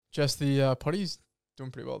Just the potty's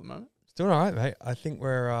doing pretty well at the moment. It's doing all right, mate. I think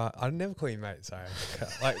we're. I never call you mate. Sorry,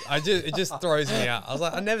 like it just throws me out. I was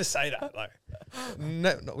like, I never say that. Like,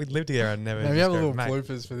 no, we live together. I never. Maybe just have a go, little mate.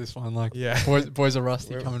 bloopers for this one. Like, Yeah. boys are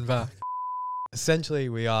rusty coming back. Essentially,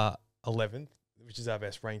 we are 11th, which is our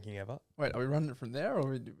best ranking ever. Wait, are we running it from there,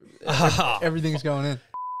 or everything's going in?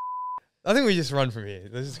 I think we just run from here.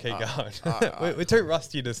 Let's just keep going. We're too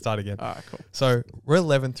rusty to start again. All right, cool. So we're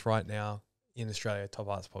 11th right now in Australia, Top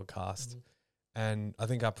Arts Podcast. And I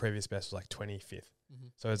think our previous best was like 25th.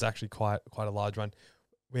 So it's actually quite a large one.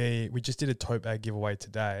 We just did a tote bag giveaway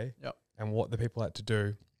today. Yep. And what the people had to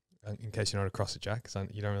do, in case you're not across it, Jack, because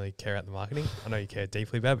you don't really care about the marketing. I know you care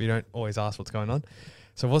deeply about it, but you don't always ask what's going on.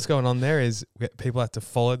 So what's going on there is people have to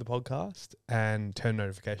follow the podcast and turn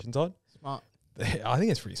notifications on. Smart. I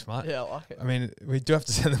think it's pretty smart. Yeah, I like it. I mean, we do have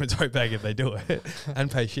to send them a tote bag if they do it and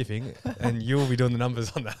pay shipping, and you'll be doing the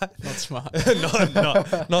numbers on that. Not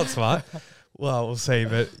smart. not smart. Well, we'll see,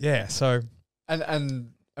 but yeah. So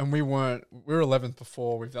and we were 11th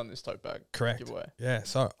before we've done this tote bag giveaway. Yeah.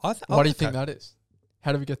 So why do you think that is?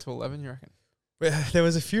 How did we get to 11? You reckon? There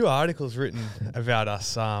was a few articles written about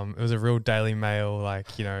us. It was a real Daily Mail,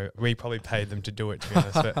 like, you know, we probably paid them to do it, to be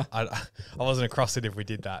honest. But I wasn't across it if we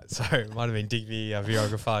did that. So it might have been Digby, our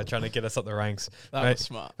videographer, trying to get us up the ranks. That was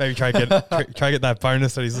smart. Maybe try to get that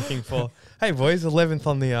bonus that he's looking for. Hey boys, 11th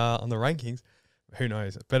on the rankings. Who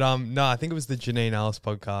knows? But no, I think it was the Janine Alice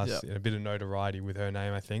podcast. Yep. A bit of notoriety with her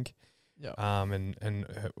name, I think. Yeah. And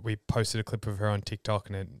we posted a clip of her on TikTok,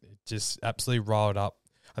 and it just absolutely riled up.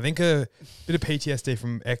 I think a bit of PTSD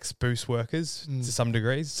from ex-Boost workers to some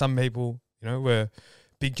degrees. Some people, you know, were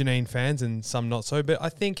big Janine fans and some not so. But I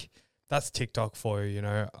think that's TikTok for you, you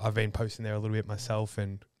know. I've been posting there a little bit myself,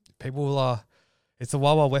 and people are – it's the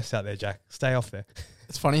wild, wild west out there, Jack. Stay off there.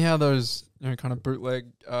 It's funny how those, you know, kind of bootleg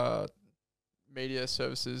media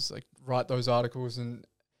services, like, write those articles and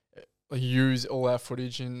use all our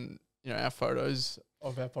footage and, you know, our photos –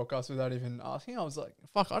 of our podcast without even asking. I was like,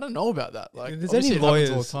 fuck, I don't know about that. Like, if there's any lawyers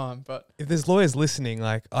all the time, but if there's lawyers listening,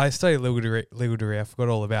 like, I studied legal degree, I forgot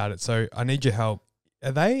all about it, so I need your help.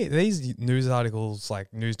 Are these news articles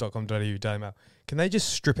like news.com.au, Daily Mail, can they just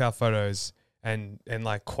strip our photos and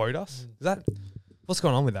like quote us? Is that what's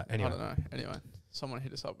going on with that? Anyway, I don't know. Anyway, someone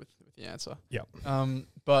hit us up with the answer. Yeah.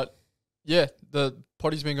 But yeah, the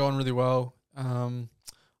potty's been going really well.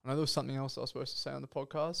 I know there was something else I was supposed to say on the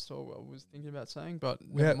podcast, or I was thinking about saying, but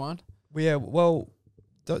never mind. Well,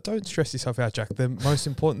 don't stress yourself out, Jack. The most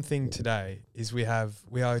important thing today is we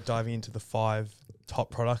are diving into the 5 top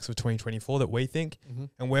products of 2024 that we think,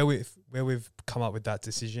 and where we've come up with that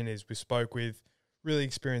decision is we spoke with really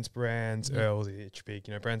experienced brands, Earls, HB,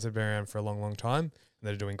 you know, brands that have been around for a long, long time, and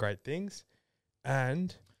they're doing great things.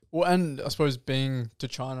 And I suppose being to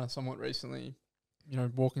China somewhat recently, you know,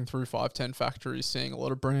 walking through 510 factories, seeing a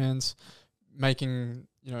lot of brands making,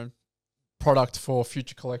 you know, product for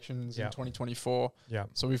future collections in 2024. Yeah.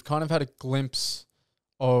 So we've kind of had a glimpse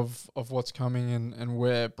of what's coming and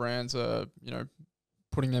where brands are, you know,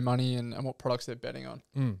 putting their money and what products they're betting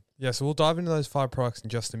on. Yeah, so we'll dive into those 5 products in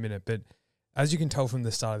just a minute. But as you can tell from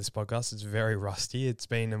the start of this podcast, it's very rusty. It's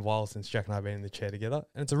been a while since Jack and I have been in the chair together.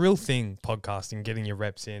 And it's a real thing, podcasting, getting your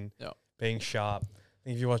reps in, being sharp. I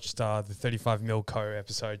think if you watched the 35 Mil Co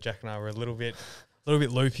episode, Jack and I were a little bit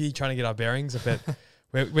loopy, trying to get our bearings. But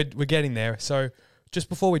we're getting there. So just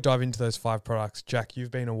before we dive into those 5 products, Jack, you've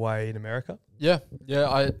been away in America. Yeah.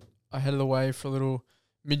 I headed away for a little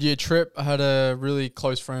mid-year trip. I had a really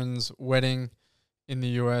close friend's wedding in the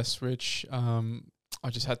US, which I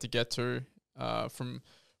just had to get to. From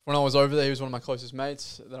when I was over there, he was one of my closest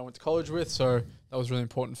mates that I went to college with. So that was really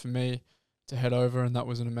important for me to head over, and that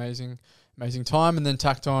was an amazing time, and then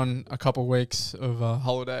tacked on a couple of weeks of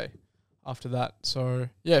holiday after that. So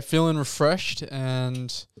yeah, feeling refreshed,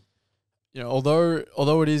 and you know,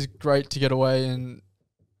 although it is great to get away and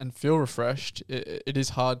feel refreshed, it is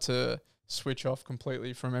hard to switch off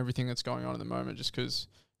completely from everything that's going on at the moment, just because,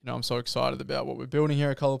 you know, I'm so excited about what we're building here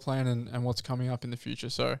at Colour Plan and what's coming up in the future.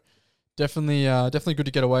 So definitely good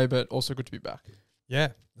to get away, but also good to be back. Yeah,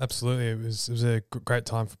 absolutely. It was a great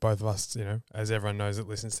time for both of us, you know, as everyone knows that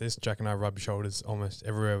listens to this. Jack and I rub shoulders almost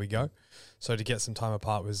everywhere we go. So to get some time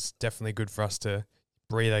apart was definitely good for us to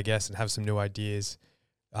breathe, I guess, and have some new ideas.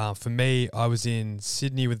 For me, I was in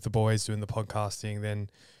Sydney with the boys doing the podcasting, then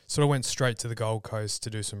sort of went straight to the Gold Coast to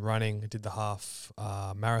do some running. I did the half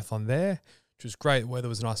marathon there, which was great. The weather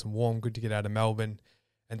was nice and warm, good to get out of Melbourne.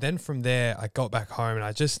 And then from there, I got back home and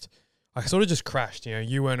I sort of just crashed. You know,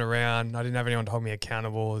 you weren't around. I didn't have anyone to hold me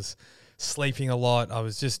accountable. It was sleeping a lot. I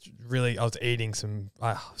was eating some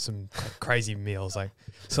crazy meals, like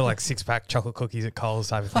 6-pack chocolate cookies at Coles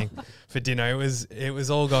type of thing for dinner. It was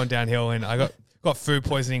all going downhill, and I got food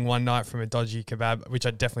poisoning one night from a dodgy kebab, which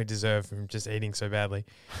I definitely deserved from just eating so badly.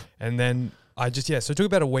 And then so it took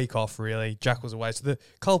about a week off, really. Jack was away. So the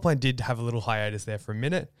colour plan did have a little hiatus there for a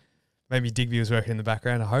minute. Maybe Digby was working in the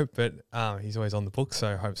background, I hope, but he's always on the book, so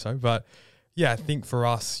I hope so. But yeah, I think for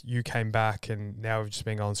us, you came back and now we've just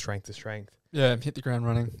been going strength to strength. Yeah, hit the ground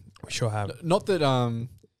running. We sure have. Not that I'm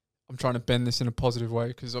trying to bend this in a positive way,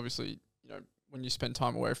 because obviously, when you spend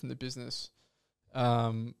time away from the business,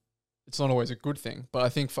 it's not always a good thing. But I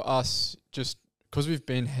think for us, just because we've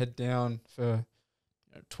been head down for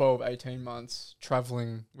 12, 18 months,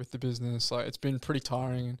 traveling with the business, like it's been pretty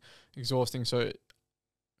tiring and exhausting. So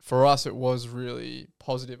for us, it was really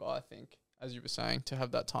positive, I think, as you were saying, to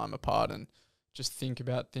have that time apart and just think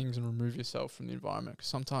about things and remove yourself from the environment. Because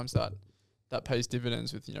sometimes that pays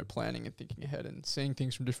dividends with, planning and thinking ahead and seeing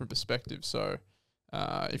things from different perspectives. So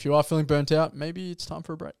if you are feeling burnt out, maybe it's time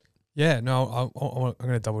for a break. Yeah, no, I'm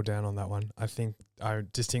going to double down on that one. I think I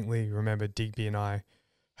distinctly remember Digby and I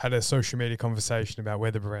had a social media conversation about where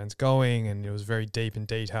the brand's going, and it was very deep and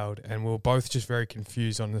detailed, and we were both just very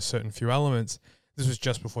confused on a certain few elements. This was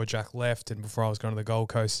just before Jack left and before I was going to the Gold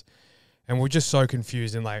Coast. And we were just so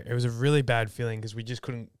confused, and it was a really bad feeling because we just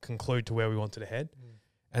couldn't conclude to where we wanted to head.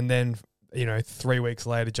 And then, 3 weeks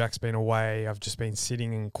later, Jack's been away. I've just been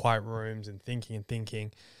sitting in quiet rooms and thinking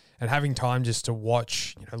and having time just to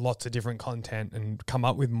watch, lots of different content and come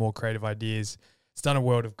up with more creative ideas. It's done a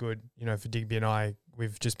world of good, for Digby and I.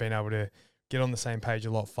 We've just been able to get on the same page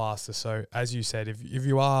a lot faster. So as you said, if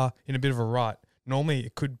you are in a bit of a rut, normally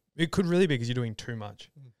it could really be because you're doing too much.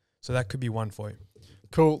 So that could be one for you.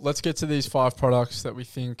 Cool. Let's get to these 5 products that we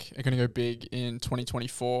think are going to go big in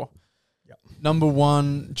 2024. Yep. Number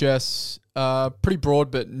 1, Jess, pretty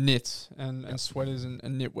broad, but knits and sweaters and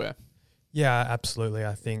knitwear. Yeah, absolutely.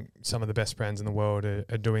 I think some of the best brands in the world are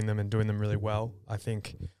doing them and doing them really well. I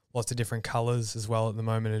think lots of different colours as well at the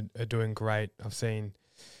moment are doing great.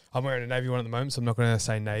 I'm wearing a navy one at the moment, so I'm not going to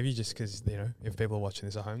say navy just because, if people are watching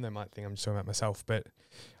this at home, they might think I'm just talking about myself. But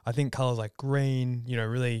I think colours like green,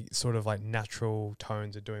 really sort of like natural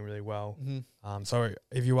tones are doing really well. Mm-hmm. So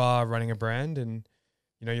if you are running a brand and,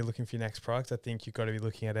 you're looking for your next product, I think you've got to be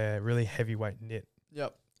looking at a really heavyweight knit.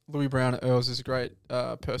 Yep. Louis Brown at Earls is a great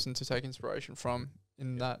person to take inspiration from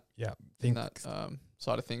in that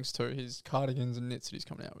side of things too. His cardigans and knits that he's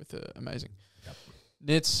coming out with are amazing. Yep.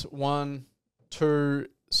 Knits, 1, 2,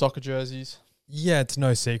 soccer jerseys. Yeah, it's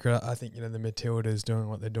no secret. I think, the Matildas doing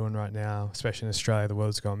what they're doing right now, especially in Australia. The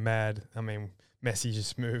world's gone mad. I mean, Messi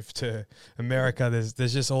just moved to America.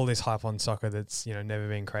 There's just all this hype on soccer that's, never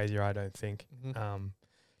been crazier, I don't think. Mm-hmm.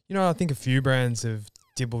 I think a few brands have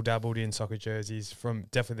dibble-dabbled in soccer jerseys from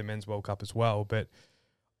definitely the Men's World Cup as well. But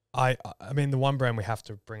I mean, the one brand we have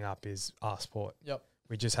to bring up is R-Sport. Yep.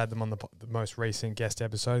 We just had them on the most recent guest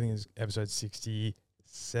episode. I think it was episode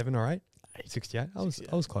 67 or 8. 68. I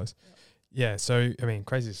was close. Yeah. So I mean,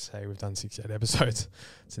 crazy to say we've done 68 episodes.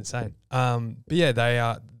 It's insane. But yeah, they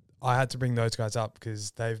are. I had to bring those guys up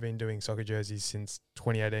because they've been doing soccer jerseys since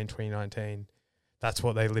 2018, 2019. That's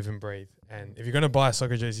what they live and breathe. And if you're going to buy a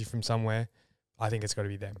soccer jersey from somewhere, I think it's got to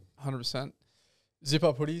be them. 100%. Zip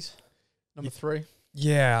up hoodies, number 3.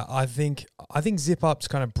 Yeah, I think zip ups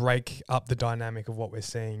kind of break up the dynamic of what we're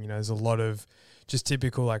seeing. There's a lot of just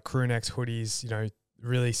typical like crew necks hoodies.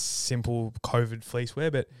 Really simple COVID fleece wear,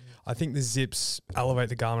 but I think the zips elevate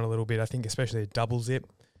the garment a little bit. I think especially a double zip,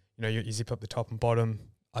 you zip up the top and bottom.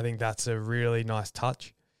 I think that's a really nice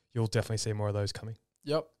touch. You'll definitely see more of those coming.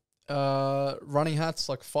 Yep. Running hats,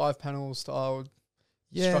 like 5-panel style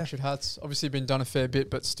structured hats. Obviously been done a fair bit,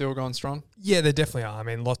 but still going strong. Yeah, they definitely are. I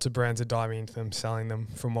mean, lots of brands are diving into them, selling them.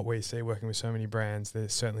 From what we see, working with so many brands, they're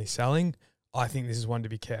certainly selling. I think this is one to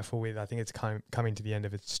be careful with. I think it's coming to the end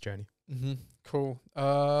of its journey. Mm-hmm. Cool.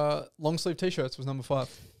 Long sleeve t-shirts was number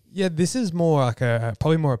 5. Yeah, this is more like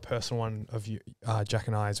probably more a personal one of you, Jack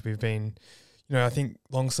and I's. We've been, I think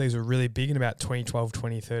long sleeves were really big in about 2012,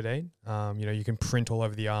 2013. You can print all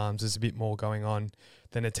over the arms. There's a bit more going on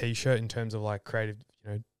than a t-shirt in terms of like creative,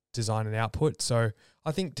 design and output. So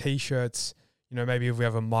I think t-shirts, maybe if we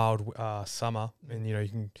have a mild summer and,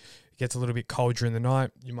 it gets a little bit cold during the night,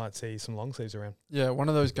 you might see some long sleeves around. Yeah, one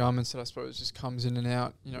of those garments that I suppose just comes in and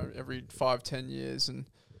out, every 5-10 years, and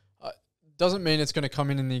doesn't mean it's going to come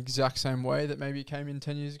in the exact same way that maybe it came in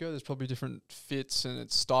 10 years ago. There's probably different fits and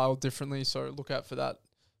it's styled differently, so look out for that.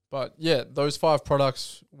 But yeah, those 5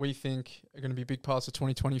 products we think are going to be big parts of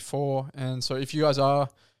 2024. And so if you guys are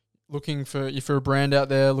looking for, if you're a brand out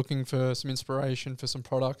there looking for some inspiration for some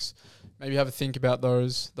products, maybe have a think about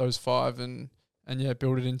those 5 and yeah,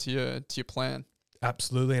 build it into your plan.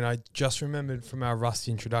 Absolutely. And I just remembered from our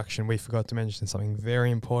Rusty introduction, we forgot to mention something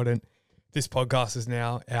very important. This podcast is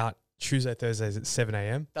now out Tuesday, Thursdays at 7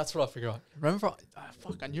 a.m. That's what I forgot. Remember,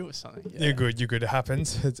 I knew it was something. Yeah. You're good. It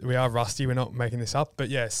happens. We are rusty. We're not making this up. But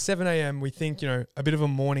yeah, 7 a.m. We think, a bit of a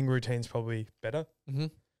morning routine is probably better. Mm-hmm.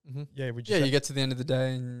 Mm-hmm. Yeah, you get to the end of the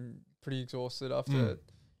day and pretty exhausted after,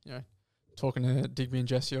 talking to Digby and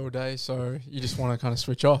Jesse all day. So you just want to kind of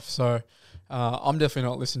switch off. So I'm definitely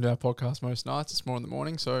not listening to our podcast most nights. It's more in the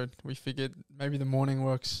morning. So we figured maybe the morning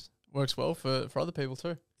works well for other people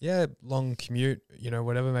too. Yeah, long commute,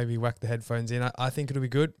 whatever, maybe whack the headphones in. I think it'll be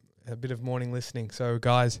good, a bit of morning listening. So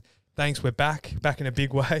guys, thanks. We're back in a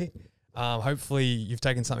big way. Hopefully you've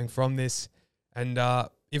taken something from this. And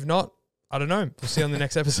if not, I don't know. We'll see you on the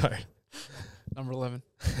next episode. Number 11.